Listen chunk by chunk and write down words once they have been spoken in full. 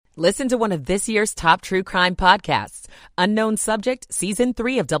Listen to one of this year's top true crime podcasts. Unknown Subject, Season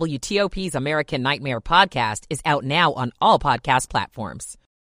 3 of WTOP's American Nightmare podcast is out now on all podcast platforms.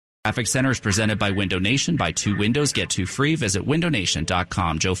 Traffic Center is presented by Window Nation. Buy 2 windows, get 2 free. Visit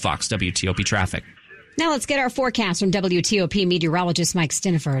windownation.com. Joe Fox, WTOP Traffic. Now let's get our forecast from WTOP meteorologist Mike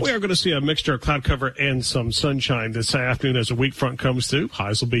Stiniford. We are going to see a mixture of cloud cover and some sunshine this afternoon as a weak front comes through.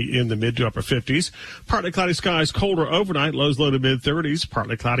 Highs will be in the mid to upper 50s. Partly cloudy skies, colder overnight, lows low to mid 30s.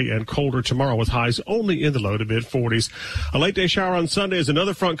 Partly cloudy and colder tomorrow with highs only in the low to mid 40s. A late day shower on Sunday as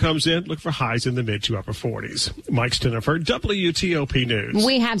another front comes in. Look for highs in the mid to upper 40s. Mike Stiniford, WTOP News.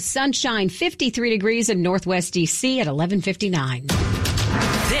 We have sunshine, 53 degrees in Northwest D.C. at 11:59.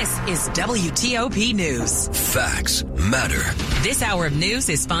 This is WTOP News. Facts matter. This hour of news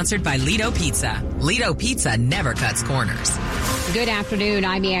is sponsored by Lido Pizza. Lido Pizza never cuts corners. Good afternoon.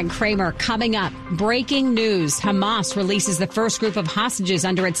 I'm Ann Kramer. Coming up, breaking news. Hamas releases the first group of hostages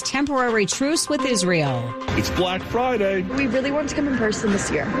under its temporary truce with Israel. It's Black Friday. We really want to come in person this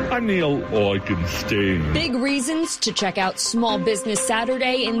year. I'm Neil Oikenstein. Big reasons to check out Small Business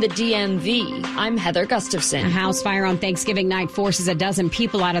Saturday in the DMV. I'm Heather Gustafson. A house fire on Thanksgiving night forces a dozen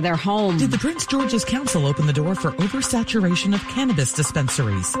people out of their home. Did the Prince George's Council open the door for oversaturation of cannabis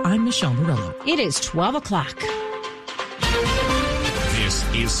dispensaries? I'm Michelle Morello. It is 12 o'clock. This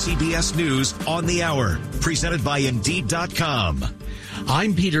is CBS News on the Hour, presented by Indeed.com.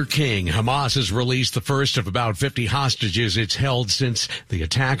 I'm Peter King. Hamas has released the first of about 50 hostages it's held since the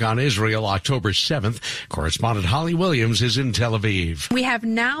attack on Israel October 7th. Correspondent Holly Williams is in Tel Aviv. We have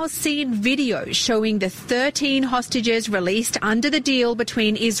now seen videos showing the 13 hostages released under the deal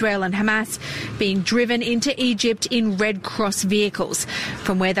between Israel and Hamas being driven into Egypt in Red Cross vehicles,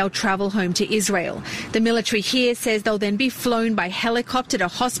 from where they'll travel home to Israel. The military here says they'll then be flown by helicopter to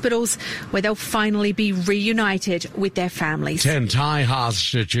hospitals where they'll finally be reunited with their families. 10 Thai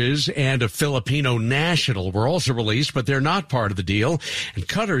hostages and a Filipino national were also released, but they're not part of the deal. And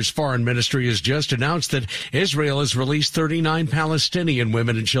Qatar's foreign ministry has just announced that Israel has released 39 Palestinian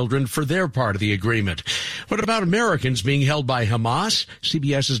women and children for their part of the agreement. What about Americans being held by Hamas?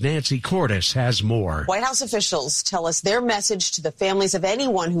 CBS's Nancy Cordes has more. White House officials tell us their message to the families of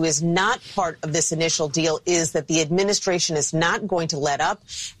anyone who is not part of this initial deal is that the administration is not going to let up,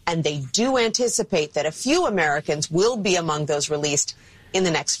 and they do anticipate that a few Americans will be among those released in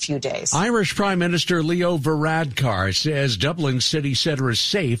the next few days. Irish Prime Minister Leo Varadkar says Dublin city centre is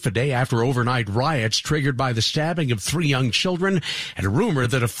safe a day after overnight riots triggered by the stabbing of 3 young children and a rumor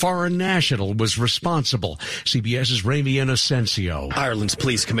that a foreign national was responsible. CBS's Rami Inocencio. Ireland's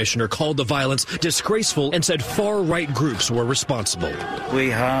police commissioner called the violence disgraceful and said far-right groups were responsible. We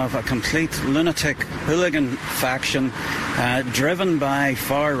have a complete lunatic hooligan faction driven by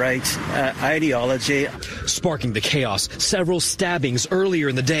far-right ideology. Sparking the chaos, several stabbings earlier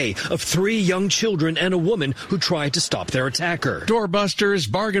in the day of 3 young children and a woman who tried to stop their attacker.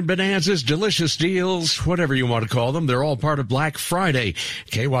 Doorbusters, bargain bonanzas, delicious deals, whatever you want to call them, they're all part of Black Friday.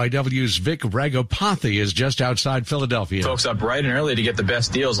 KYW's Vic Ragopathy is just outside Philadelphia. Folks up bright and early to get the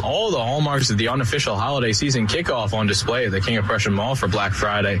best deals. All the hallmarks of the unofficial holiday season kickoff on display at the King of Prussia Mall for Black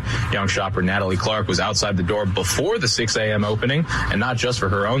Friday. Young shopper Natalie Clark was outside the door before the 6 a.m. opening, and not just for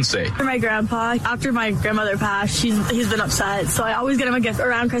her own sake. For my grandpa, after my grandmother passed, he's been upset, so I always get him a gift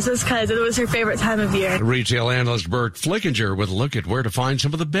around Christmas because it was her favorite time of year. Retail analyst Bert Flickinger with a look at where to find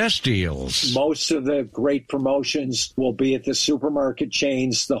some of the best deals. Most of the great promotions will be at the supermarket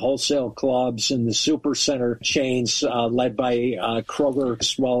chains, the wholesale clubs, and the supercenter chains led by Kroger,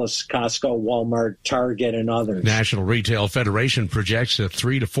 as well as Costco, Walmart, Target, and others. National Retail Federation projects a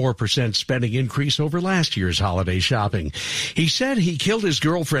 3 to 4% spending increase over last year's holiday shopping. He said he killed his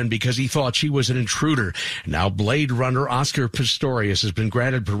girlfriend because he thought she was an intruder. Now Blade Runner Oscar Pistorius has been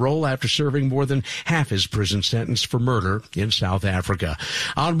granted parole after serving more than half his prison sentence for murder in South Africa.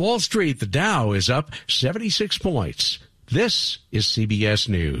 On Wall Street, the Dow is up 76 points. This is CBS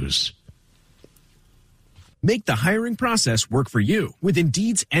News. Make the hiring process work for you. With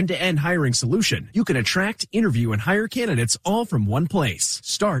Indeed's end-to-end hiring solution, you can attract, interview, and hire candidates all from one place.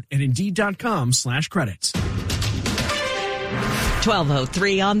 Start at Indeed.com/credits.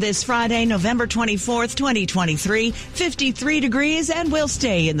 12:03 on this Friday, November 24th, 2023. 53 degrees, and we'll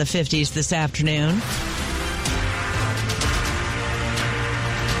stay in the 50s this afternoon.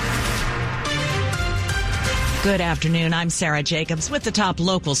 Good afternoon. I'm Sarah Jacobs with the top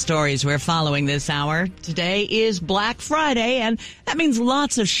local stories we're following this hour. Today is Black Friday, and that means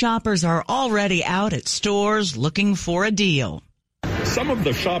lots of shoppers are already out at stores looking for a deal. Some of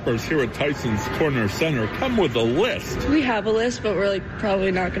the shoppers here at Tyson's Corner Center come with a list. We have a list, but we're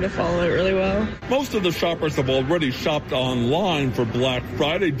probably not going to follow it really well. Most of the shoppers have already shopped online for Black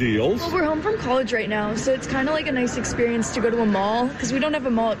Friday deals. Well, we're home from college right now, so it's kind of like a nice experience to go to a mall because we don't have a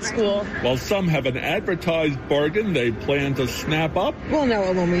mall at school. While some have an advertised bargain they plan to snap up. We'll know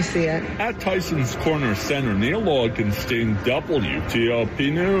it when we see it. At Tyson's Corner Center, Neil Augenstein,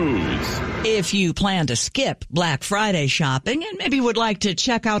 WTOP News. If you plan to skip Black Friday shopping and maybe would like to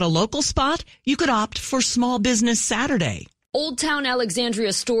check out a local spot, you could opt for Small Business Saturday. Old Town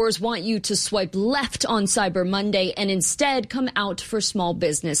Alexandria stores want you to swipe left on Cyber Monday and instead come out for Small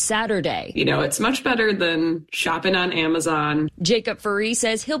Business Saturday. You know, it's much better than shopping on Amazon. Jacob Furry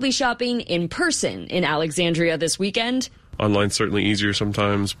says he'll be shopping in person in Alexandria this weekend. Online's certainly easier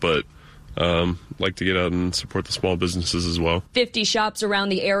sometimes, but like to get out and support the small businesses as well. 50 shops around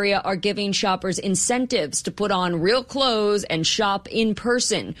the area are giving shoppers incentives to put on real clothes and shop in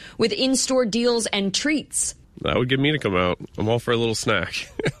person with in-store deals and treats. That would get me to come out. I'm all for a little snack.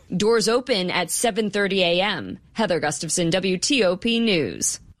 Doors open at 7:30 a.m. Heather Gustafson, WTOP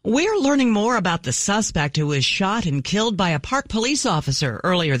News. We're learning more about the suspect who was shot and killed by a park police officer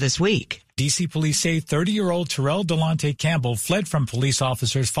earlier this week. D.C. police say 30-year-old Terrell Delonte Campbell fled from police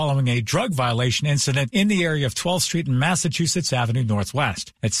officers following a drug violation incident in the area of 12th Street and Massachusetts Avenue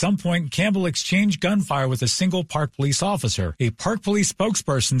Northwest. At some point, Campbell exchanged gunfire with a single park police officer. A park police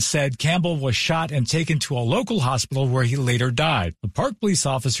spokesperson said Campbell was shot and taken to a local hospital where he later died. The park police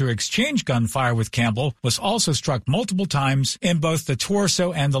officer who exchanged gunfire with Campbell was also struck multiple times in both the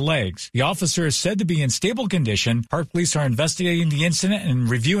torso and the legs. The officer is said to be in stable condition. Park police are investigating the incident and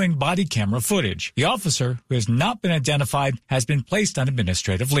reviewing body camera footage. The officer, who has not been identified, has been placed on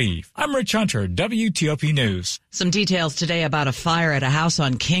administrative leave. I'm Rich Hunter, WTOP News. Some details today about a fire at a house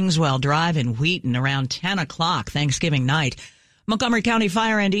on Kingswell Drive in Wheaton around 10 o'clock Thanksgiving night. Montgomery County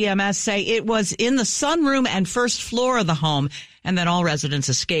Fire and EMS say it was in the sunroom and first floor of the home and that all residents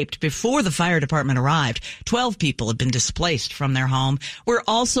escaped before the fire department arrived. 12 people have been displaced from their home. We're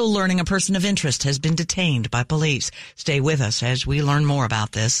also learning a person of interest has been detained by police. Stay with us as we learn more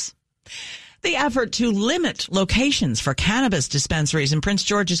about this. The effort to limit locations for cannabis dispensaries in Prince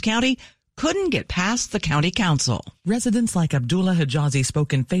George's County couldn't get past the county council. Residents like Abdullah Hijazi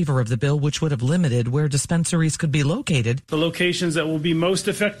spoke in favor of the bill, which would have limited where dispensaries could be located. The locations that will be most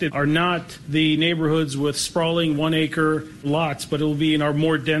affected are not the neighborhoods with sprawling 1-acre lots, but it will be in our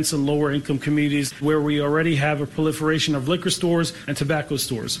more dense and lower income communities where we already have a proliferation of liquor stores and tobacco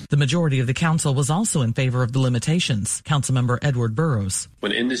stores. The majority of the council was also in favor of the limitations. Councilmember Edward Burrows.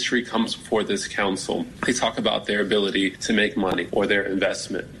 When industry comes before this council, they talk about their ability to make money or their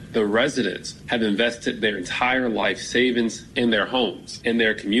investment. The residents have invested their entire life savings in their homes, in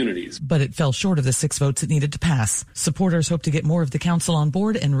their communities. But it fell short of the 6 votes it needed to pass. Supporters hope to get more of the council on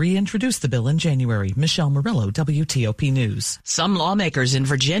board and reintroduce the bill in January. Michelle Murillo, WTOP News. Some lawmakers in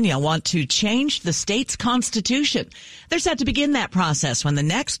Virginia want to change the state's constitution. They're set to begin that process when the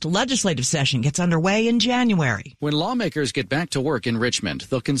next legislative session gets underway in January. When lawmakers get back to work in Richmond,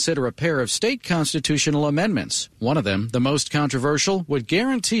 they'll consider a pair of state constitutional amendments. One of them, the most controversial, would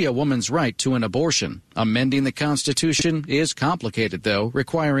guarantee a woman's right to an abortion. Amending the Constitution is complicated, though,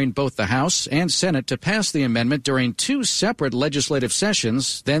 requiring both the House and Senate to pass the amendment during 2 separate legislative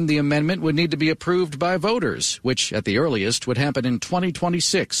sessions. Then the amendment would need to be approved by voters, which at the earliest would happen in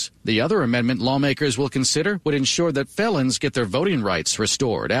 2026. The other amendment lawmakers will consider would ensure that felons get their voting rights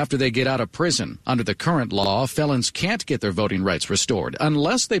restored after they get out of prison. Under the current law, felons can't get their voting rights restored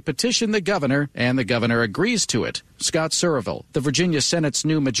unless they petition the governor and the governor agrees to it. Scott Surville, the Virginia Senate's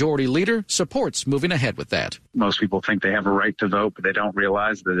new majority leader, supports moving ahead with that. Most people think they have a right to vote, but they don't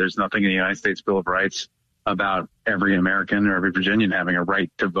realize that there's nothing in the United States Bill of Rights about every American or every Virginian having a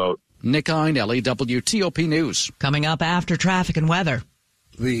right to vote. Nick Einelli, WTOP News. Coming up after traffic and weather.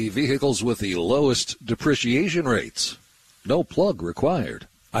 The vehicles with the lowest depreciation rates. No plug required.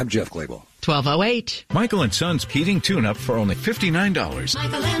 I'm Jeff Clable. 12:08. Michael & Son's heating tune-up for only $59.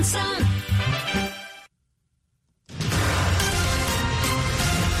 Michael & Son.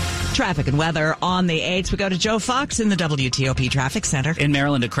 Traffic and weather on the 8th. We go to Joe Fox in the WTOP Traffic Center. In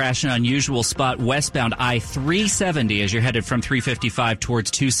Maryland, a crash in an unusual spot westbound I-370 as you're headed from 355 towards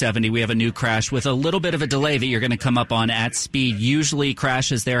 270. We have a new crash with a little bit of a delay that you're going to come up on at speed. Usually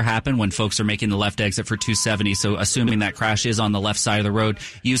crashes there happen when folks are making the left exit for 270. So assuming that crash is on the left side of the road,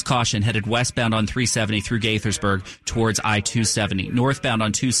 use caution. Headed westbound on 370 through Gaithersburg towards I-270. Northbound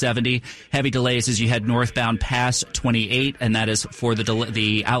on 270, heavy delays as you head northbound past 28, and that is for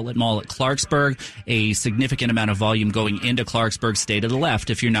the outlet Mall at Clarksburg. A significant amount of volume going into Clarksburg. Stay to the left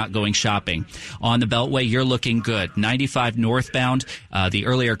if you're not going shopping. On the Beltway, you're looking good. 95 northbound, the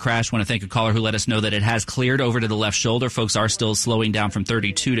earlier crash, want to thank a caller who let us know that it has cleared over to the left shoulder. Folks are still slowing down from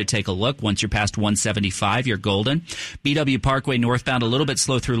 32 to take a look. Once you're past 175, you're golden. BW Parkway northbound, a little bit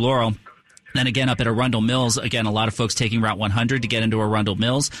slow through Laurel. Then again, up at Arundel Mills, again, a lot of folks taking Route 100 to get into Arundel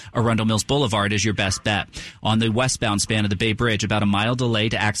Mills. Arundel Mills Boulevard is your best bet. On the westbound span of the Bay Bridge, about a mile delay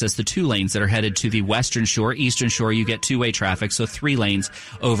to access the 2 lanes that are headed to the western shore. Eastern shore, you get 2-way traffic, so 3 lanes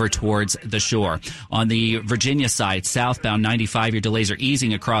over towards the shore. On the Virginia side, southbound 95, your delays are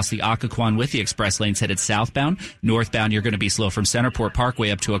easing across the Occoquan with the express lanes headed southbound. Northbound, you're going to be slow from Centerport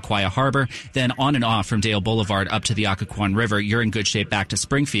Parkway up to Aquia Harbor. Then on and off from Dale Boulevard up to the Occoquan River, you're in good shape back to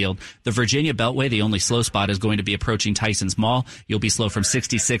Springfield. The Virginia Beltway, the only slow spot is going to be approaching Tyson's Mall. You'll be slow from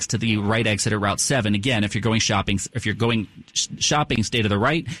 66 to the right exit at Route 7. Again, if you're going shopping, stay to the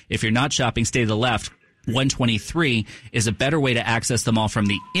right. If you're not shopping, stay to the left. 123 is a better way to access the mall from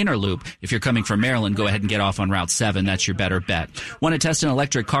the inner loop. If you're coming from Maryland, go ahead and get off on Route 7. That's your better bet. Want to test an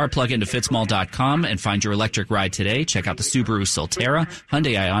electric car? Plug into fitzmall.com and find your electric ride today. Check out the Subaru Solterra,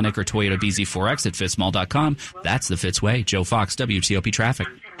 Hyundai Ioniq, or Toyota BZ4X at fitzmall.com. That's the Fitz way. Joe Fox, WTOP Traffic.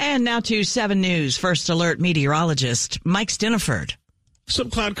 And now to 7 News First Alert meteorologist Mike Stiniford.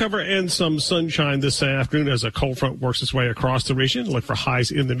 Some cloud cover and some sunshine this afternoon as a cold front works its way across the region. Look for highs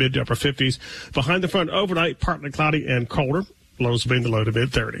in the mid to upper 50s. Behind the front overnight, partly cloudy and colder. Lows will be in the low to mid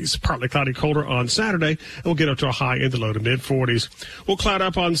 30s. Partly cloudy, colder on Saturday, and we'll get up to a high in the low to mid 40s. We'll cloud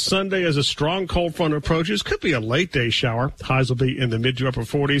up on Sunday as a strong cold front approaches. Could be a late day shower. Highs will be in the mid to upper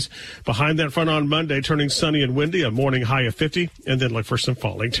 40s. Behind that front on Monday, turning sunny and windy, a morning high of 50, and then look for some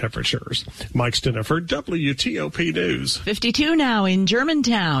falling temperatures. Mike Stiniford, WTOP News. 52 now in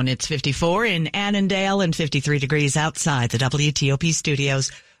Germantown. It's 54 in Annandale and 53 degrees outside the WTOP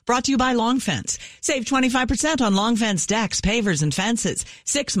studios. Brought to you by Long Fence. Save 25% on Long Fence decks, pavers, and fences.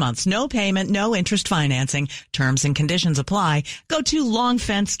 6 months, no payment, no interest financing. Terms and conditions apply. Go to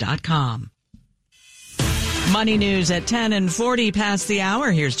longfence.com. Money news at 10 and 40 past the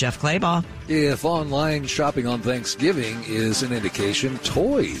hour. Here's Jeff Claybaugh. If online shopping on Thanksgiving is an indication,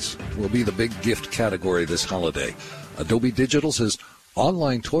 toys will be the big gift category this holiday. Adobe Digital says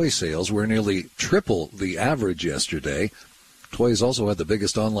online toy sales were nearly triple the average yesterday. Toys also had the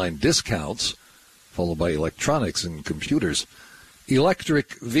biggest online discounts, followed by electronics and computers.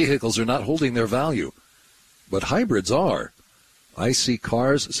 Electric vehicles are not holding their value, but hybrids are. IC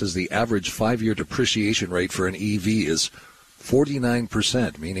Cars says the average 5-year depreciation rate for an EV is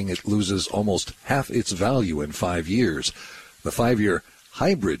 49%, meaning it loses almost half its value in 5 years. The 5-year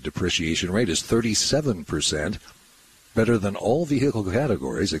hybrid depreciation rate is 37%, better than all vehicle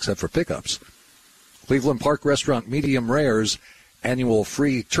categories except for pickups. Cleveland Park Restaurant Medium Rare's annual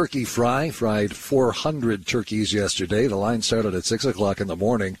free turkey fry fried 400 turkeys yesterday. The line started at 6 o'clock in the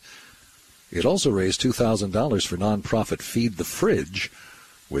morning. It also raised $2,000 for nonprofit Feed the Fridge,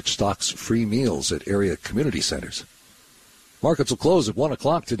 which stocks free meals at area community centers. Markets will close at 1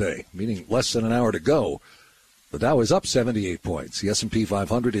 o'clock today, meaning less than an hour to go. The Dow is up 78 points. The S&P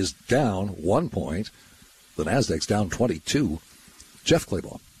 500 is down 1 point. The Nasdaq's down 22. Jeff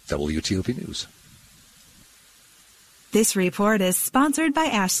Claybaugh, WTOP News. This report is sponsored by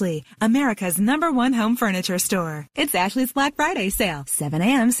Ashley, America's #1 home furniture store. It's Ashley's Black Friday sale. 7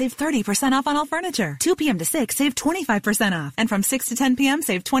 a.m. save 30% off on all furniture. 2 p.m. to 6 save 25% off. And from 6 to 10 p.m.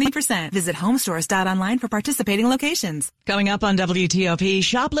 save 20%. Visit homestores.online for participating locations. Coming up on WTOP,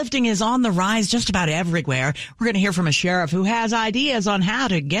 shoplifting is on the rise just about everywhere. We're going to hear from a sheriff who has ideas on how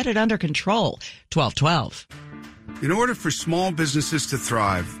to get it under control. 1212. In order for small businesses to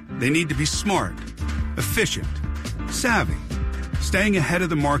thrive, they need to be smart, efficient, savvy, staying ahead of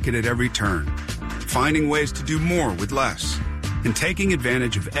the market at every turn, finding ways to do more with less, and taking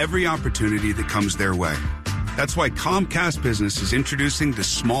advantage of every opportunity that comes their way. That's why Comcast Business is introducing the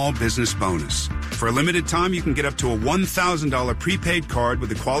Small Business Bonus. For a limited time, you can get up to a $1,000 prepaid card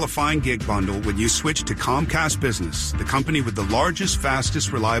with a qualifying gig bundle when you switch to Comcast Business, the company with the largest,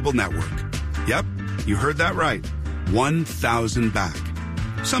 fastest, reliable network. Yep, you heard that right. 1,000 back.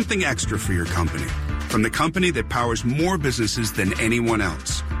 Something extra for your company. From the company that powers more businesses than anyone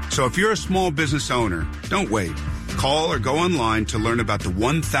else. So if you're a small business owner, don't wait. Call or go online to learn about the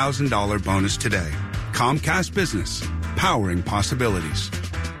 $1,000 bonus today. Comcast Business, powering possibilities.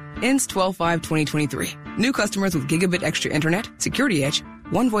 Ends 12/5/2023. New customers with Gigabit Extra Internet, Security Edge,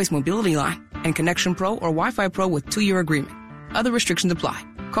 One Voice Mobility Line, and Connection Pro or Wi-Fi Pro with 2-year agreement. Other restrictions apply.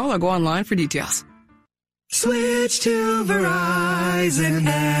 Call or go online for details. Switch to Verizon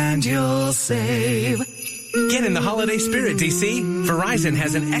and you'll save. Get in the holiday spirit, DC. Verizon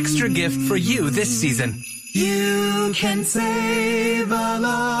has an extra gift for you this season. You can save a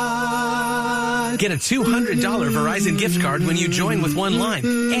lot. Get a $200 Verizon gift card when you join with one line.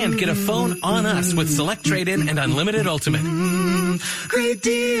 And get a phone on us with Select Trade-In and Unlimited Ultimate. Great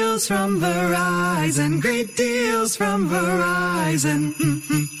deals from Verizon. Great deals from Verizon.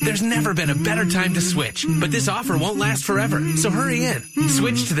 There's never been a better time to switch, but this offer won't last forever, so hurry in.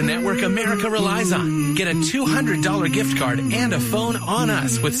 Switch to the network America relies on. Get a $200 gift card and a phone on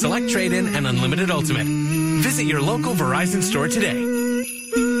us with Select Trade-In and Unlimited Ultimate. Visit your local Verizon store today.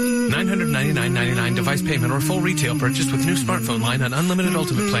 $999.99 device payment or full retail purchase with new smartphone line on Unlimited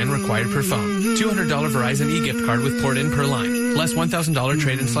Ultimate plan required per phone. $200 Verizon e-gift card with port in per line. Less $1,000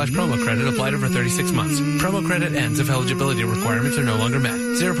 trade-in/promo credit applied over 36 months. Promo credit ends if eligibility requirements are no longer met.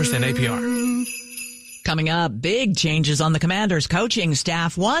 0% APR. Coming up, big changes on the Commanders' coaching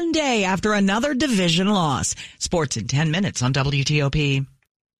staff one day after another division loss. Sports in 10 minutes on WTOP.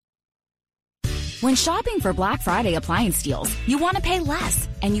 When shopping for Black Friday appliance deals, you want to pay less,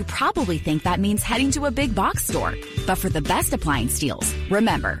 and you probably think that means heading to a big box store. But for the best appliance deals,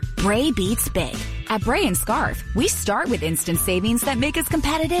 remember, Bray beats big. At Bray & Scarf, we start with instant savings that make us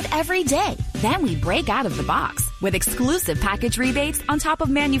competitive every day. Then we break out of the box with exclusive package rebates on top of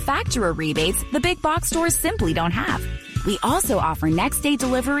manufacturer rebates the big box stores simply don't have. We also offer next-day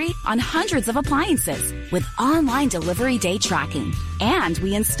delivery on hundreds of appliances with online delivery day tracking. And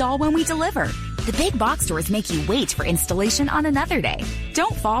we install when we deliver. The big box stores make you wait for installation on another day.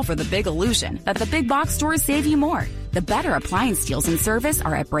 Don't fall for the big illusion that the big box stores save you more. The better appliance deals and service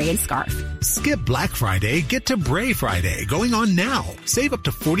are at Bray & Scarf. Skip Black Friday, get to Bray Friday, going on now. Save up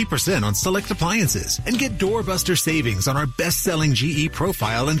to 40% on select appliances and get doorbuster savings on our best-selling GE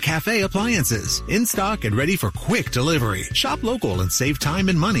Profile and Cafe appliances. In stock and ready for quick delivery. Shop local and save time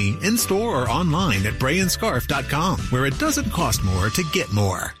and money in-store or online at brayandscarf.com, where it doesn't cost more to get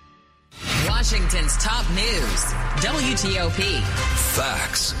more. Washington's top news, WTOP.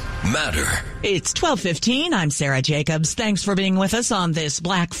 Facts matter. It's 12:15. I'm Sarah Jacobs. Thanks for being with us on this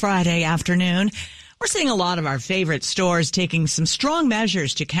Black Friday afternoon. We're seeing a lot of our favorite stores taking some strong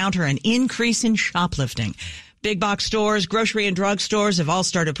measures to counter an increase in shoplifting. Big box stores, grocery and drug stores have all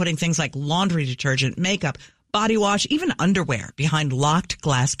started putting things like laundry detergent, makeup, body wash, even underwear behind locked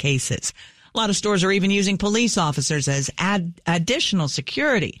glass cases. A lot of stores are even using police officers as additional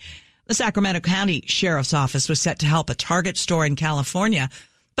security. The Sacramento County Sheriff's Office was set to help a Target store in California,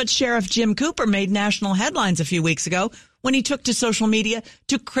 but Sheriff Jim Cooper made national headlines a few weeks ago when he took to social media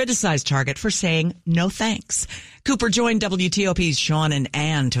to criticize Target for saying no thanks. Cooper joined WTOP's Sean and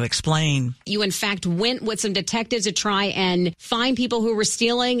Ann to explain. You, in fact, went with some detectives to try and find people who were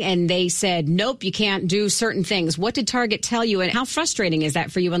stealing, and they said, nope, you can't do certain things. What did Target tell you, and how frustrating is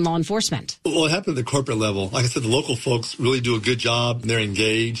that for you in law enforcement? Well, it happened at the corporate level. Like I said, the local folks really do a good job. They're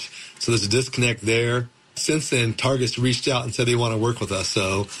engaged, so there's a disconnect there. Since then, Target's reached out and said they want to work with us,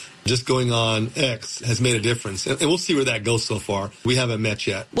 so just going on X has made a difference. And we'll see where that goes so far. We haven't met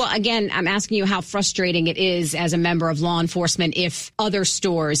yet. Well, again, I'm asking you how frustrating it is as a member of law enforcement if other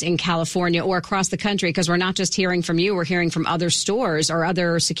stores in California or across the country, because we're not just hearing from you, we're hearing from other stores or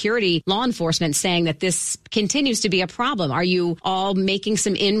other security law enforcement saying that this continues to be a problem. Are you all making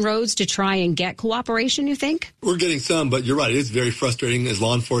some inroads to try and get cooperation, you think? We're getting some, but you're right. It is very frustrating as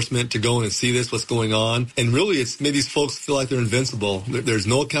law enforcement to go in and see this, what's going on. And really, it's made these folks feel like they're invincible. There's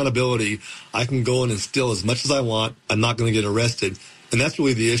no accountability. I can go in and steal as much as I want. I'm not going to get arrested. And that's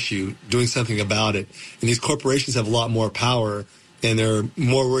really the issue, doing something about it. And these corporations have a lot more power, and they're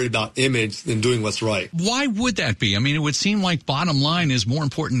more worried about image than doing what's right. Why would that be? I mean, it would seem like bottom line is more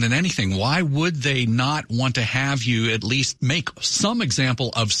important than anything. Why would they not want to have you at least make some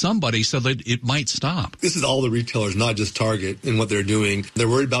example of somebody so that it might stop? This is all the retailers, not just Target, and what they're doing. They're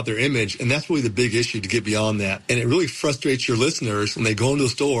worried about their image, and that's really the big issue to get beyond that. And it really frustrates your listeners when they go into a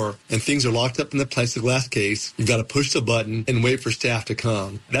store and things are locked up in the plexiglass case. You've got to push the button and wait for staff to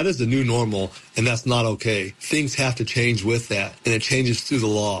come. That is the new normal, and that's not okay. Things have to change with that. And it changes through the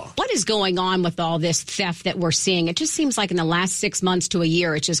law. What is going on with all this theft that we're seeing? It just seems like in the last 6 months to a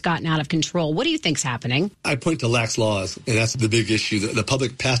year, it's just gotten out of control. What do you think's happening? I point to lax laws, and that's the big issue. The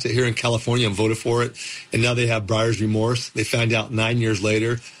public passed it here in California and voted for it, and now they have buyer's remorse. They found out 9 years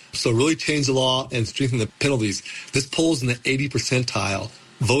later. So really change the law and strengthen the penalties. This polls in the 80 percentile.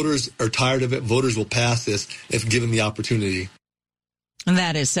 Voters are tired of it. Voters will pass this if given the opportunity. And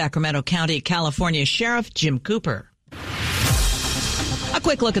that is Sacramento County, California Sheriff Jim Cooper. A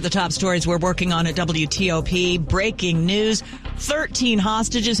quick look at the top stories we're working on at WTOP. Breaking news. 13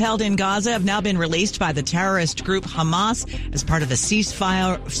 hostages held in Gaza have now been released by the terrorist group Hamas as part of a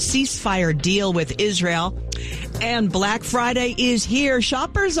ceasefire deal with Israel. And Black Friday is here.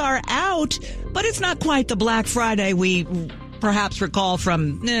 Shoppers are out, but it's not quite the Black Friday we perhaps recall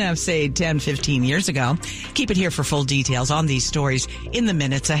from, say, 10, 15 years ago. Keep it here for full details on these stories in the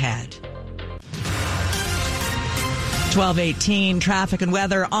minutes ahead. 12:18, traffic and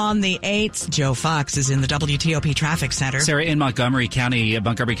weather on the 8th. Joe Fox is in the WTOP Traffic Center. Sarah, in Montgomery County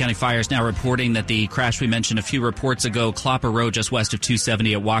Fire is now reporting that the crash we mentioned a few reports ago, Clopper Road just west of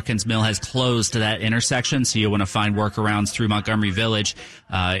 270 at Watkins Mill, has closed to that intersection, so you want to find workarounds through Montgomery Village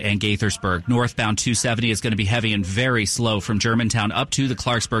and Gaithersburg. Northbound 270 is going to be heavy and very slow from Germantown up to the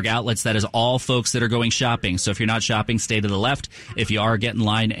Clarksburg outlets. That is all folks that are going shopping. So if you're not shopping, stay to the left. If you are, get in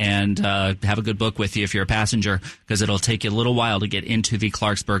line and have a good book with you if you're a passenger, because it'll take you a little while to get into the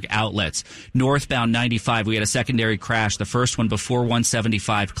Clarksburg outlets. Northbound 95, we had a secondary crash. The first one before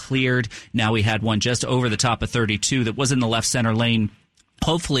 175 cleared. Now we had one just over the top of 32 that was in the left center lane.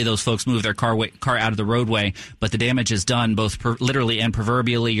 Hopefully those folks move their car out of the roadway, but the damage is done both literally and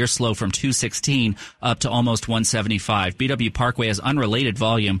proverbially. You're slow from 216 up to almost 175. BW Parkway has unrelated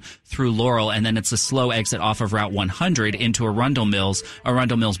volume through Laurel, and then it's a slow exit off of Route 100 into Arundel Mills.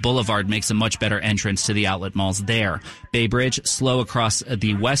 Arundel Mills Boulevard makes a much better entrance to the outlet malls there. Bay Bridge, slow across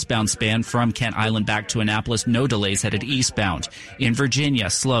the westbound span from Kent Island back to Annapolis. No delays headed eastbound. In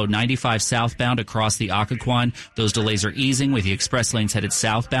Virginia, slow 95 southbound across the Occoquan. Those delays are easing with the express lanes headed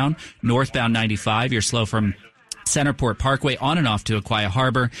southbound. Northbound 95, you're slow from Centerport Parkway on and off to Aquia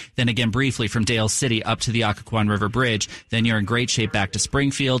Harbor, then again briefly from Dale City up to the Occoquan River Bridge. Then you're in great shape back to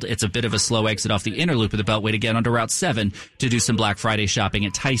Springfield. It's a bit of a slow exit off the inner loop of the Beltway to get onto Route 7 to do some Black Friday shopping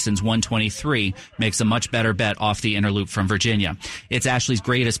at Tyson's 123. Makes a much better bet off the inner loop from Virginia. It's Ashley's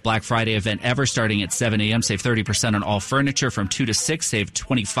greatest Black Friday event ever, starting at 7 a.m. Save 30% on all furniture. From 2 to 6, save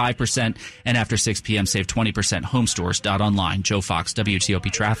 25%. And after 6 p.m., save 20%. Homestores.online. Joe Fox, WTOP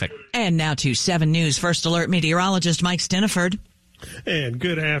Traffic. And now to 7 News First Alert meteorologist Mike Stiniford. And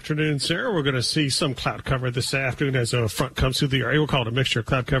good afternoon, Sarah. We're going to see some cloud cover this afternoon as a front comes through the area. We'll call it a mixture of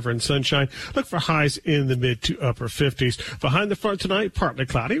cloud cover and sunshine. Look for highs in the mid to upper 50s. Behind the front tonight, partly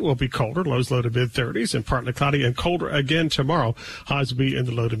cloudy. Will be colder. Lows low to mid 30s, and partly cloudy and colder again tomorrow. Highs will be in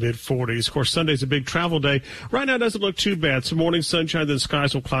the low to mid 40s. Of course, Sunday's a big travel day. Right now, it doesn't look too bad. Some morning sunshine, then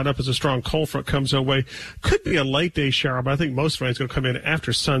skies will cloud up as a strong cold front comes our way. Could be a late day shower, but I think most rain's going to come in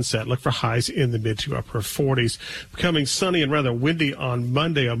after sunset. Look for highs in the mid to upper 40s. Becoming sunny and rather windy on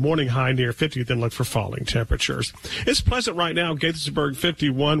Monday. A morning high near 50, then look for falling temperatures. It's pleasant right now. Gaithersburg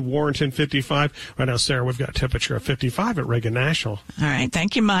 51, Warrenton 55. Right now, Sarah, we've got a temperature of 55 at Reagan National. All right.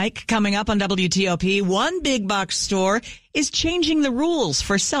 Thank you, Mike. Coming up on WTOP, one big box store is changing the rules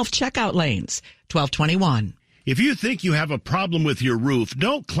for self-checkout lanes. 1221. If you think you have a problem with your roof,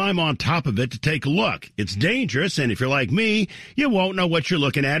 don't climb on top of it to take a look. It's dangerous, and if you're like me, you won't know what you're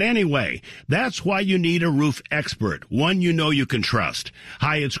looking at anyway. That's why you need a roof expert, one you know you can trust.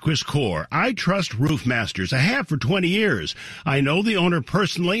 Hi, it's Chris Core. I trust Roof Masters. I have for 20 years. I know the owner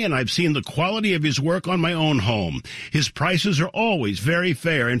personally, and I've seen the quality of his work on my own home. His prices are always very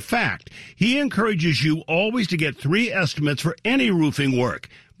fair. In fact, he encourages you always to get 3 estimates for any roofing work.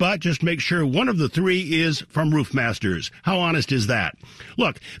 But just make sure one of the 3 is from Roof Masters. How honest is that?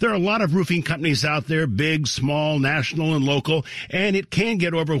 Look, there are a lot of roofing companies out there, big, small, national, and local, and it can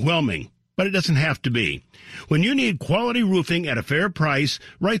get overwhelming. But it doesn't have to be. When you need quality roofing at a fair price,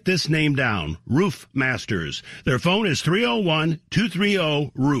 write this name down, Roof Masters. Their phone is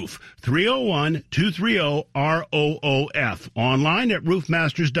 301-230-ROOF, 301-230-ROOF, online at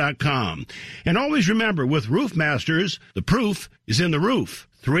roofmasters.com. And always remember, with Roof Masters, the proof is in the roof.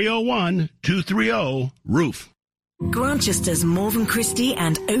 301-230-ROOF. Grantchester's Morven Christie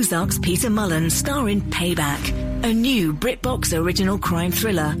and Ozark's Peter Mullen star in Payback, a new BritBox original crime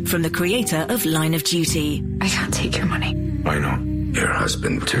thriller from the creator of Line of Duty. I can't take your money. I know. Your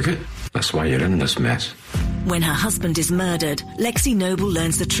husband took it. That's why you're in this mess. When her husband is murdered, Lexi Noble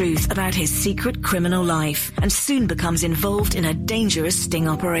learns the truth about his secret criminal life and soon becomes involved in a dangerous sting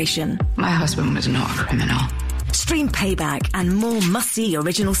operation. My husband was not a criminal. Stream Payback and more must-see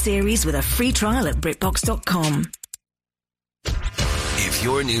original series with a free trial at BritBox.com. If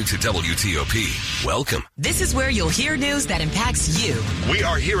you're new to WTOP, welcome. This is where you'll hear news that impacts you. We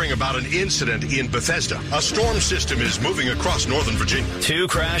are hearing about an incident in Bethesda. A storm system is moving across Northern Virginia. 2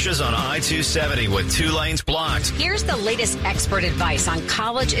 crashes on I-270 with 2 lanes blocked. Here's the latest expert advice on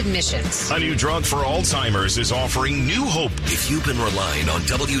college admissions. A new drug for Alzheimer's is offering new hope. If you've been relying on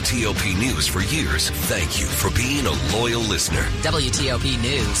WTOP News for years, thank you for being a loyal listener. WTOP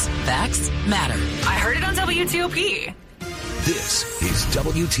News. Facts matter. I heard it on WTOP. This is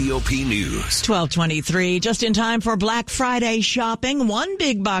WTOP News. 12:23, just in time for Black Friday shopping. One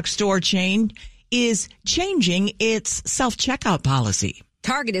big box store chain is changing its self-checkout policy.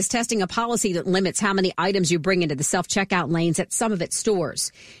 Target is testing a policy that limits how many items you bring into the self-checkout lanes at some of its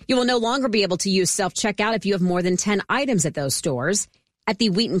stores. You will no longer be able to use self-checkout if you have more than 10 items at those stores. At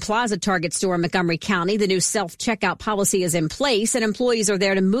the Wheaton Plaza Target store in Montgomery County, the new self-checkout policy is in place, and employees are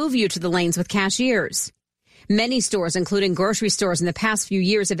there to move you to the lanes with cashiers. Many stores, including grocery stores, in the past few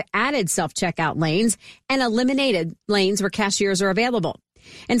years have added self-checkout lanes and eliminated lanes where cashiers are available.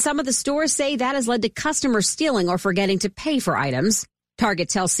 And some of the stores say that has led to customers stealing or forgetting to pay for items. Target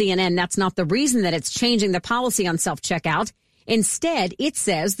tells CNN that's not the reason that it's changing the policy on self-checkout. Instead, it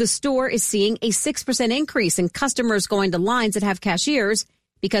says the store is seeing a 6% increase in customers going to lines that have cashiers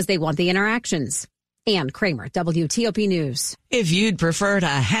because they want the interactions. Ann Kramer, WTOP News. If you'd prefer to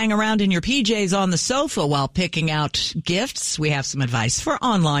hang around in your PJs on the sofa while picking out gifts, we have some advice for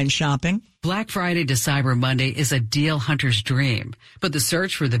online shopping. Black Friday to Cyber Monday is a deal hunter's dream, but the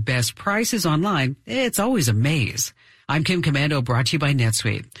search for the best prices online, it's always a maze. I'm Kim Commando, brought to you by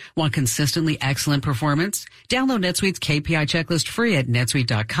NetSuite. Want consistently excellent performance? Download NetSuite's KPI checklist free at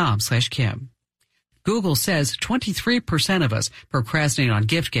netsuite.com/Kim. Google says 23% of us procrastinate on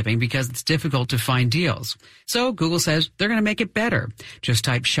gift giving because it's difficult to find deals. So Google says they're going to make it better. Just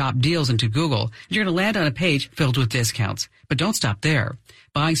type shop deals into Google, and you're going to land on a page filled with discounts. But don't stop there.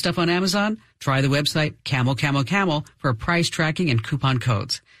 Buying stuff on Amazon? Try the website Camel for price tracking and coupon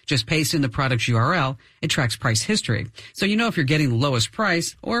codes. Just paste in the product's URL. It tracks price history, so you know if you're getting the lowest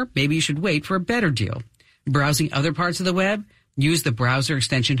price, or maybe you should wait for a better deal. Browsing other parts of the web? Use the browser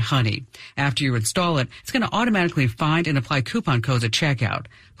extension Honey. After you install it, it's going to automatically find and apply coupon codes at checkout.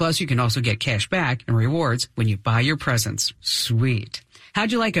 Plus, you can also get cash back and rewards when you buy your presents. Sweet.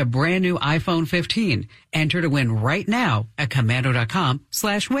 How'd you like a brand new iPhone 15? Enter to win right now at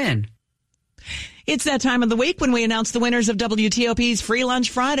commando.com/win. It's that time of the week when we announce the winners of WTOP's Free Lunch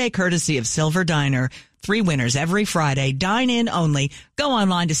Friday, courtesy of Silver Diner. 3 winners every Friday, dine-in only. Go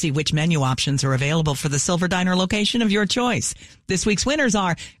online to see which menu options are available for the Silver Diner location of your choice. This week's winners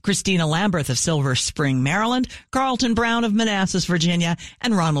are Christina Lamberth of Silver Spring, Maryland, Carlton Brown of Manassas, Virginia,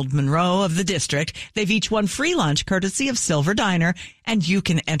 and Ronald Monroe of the District. They've each won free lunch courtesy of Silver Diner, and you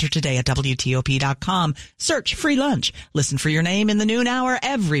can enter today at WTOP.com. Search free lunch. Listen for your name in the noon hour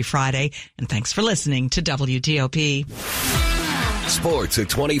every Friday, and thanks for listening to WTOP. Sports at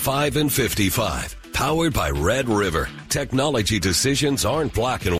 25 and 55. Powered by Red River. Technology decisions aren't black and white.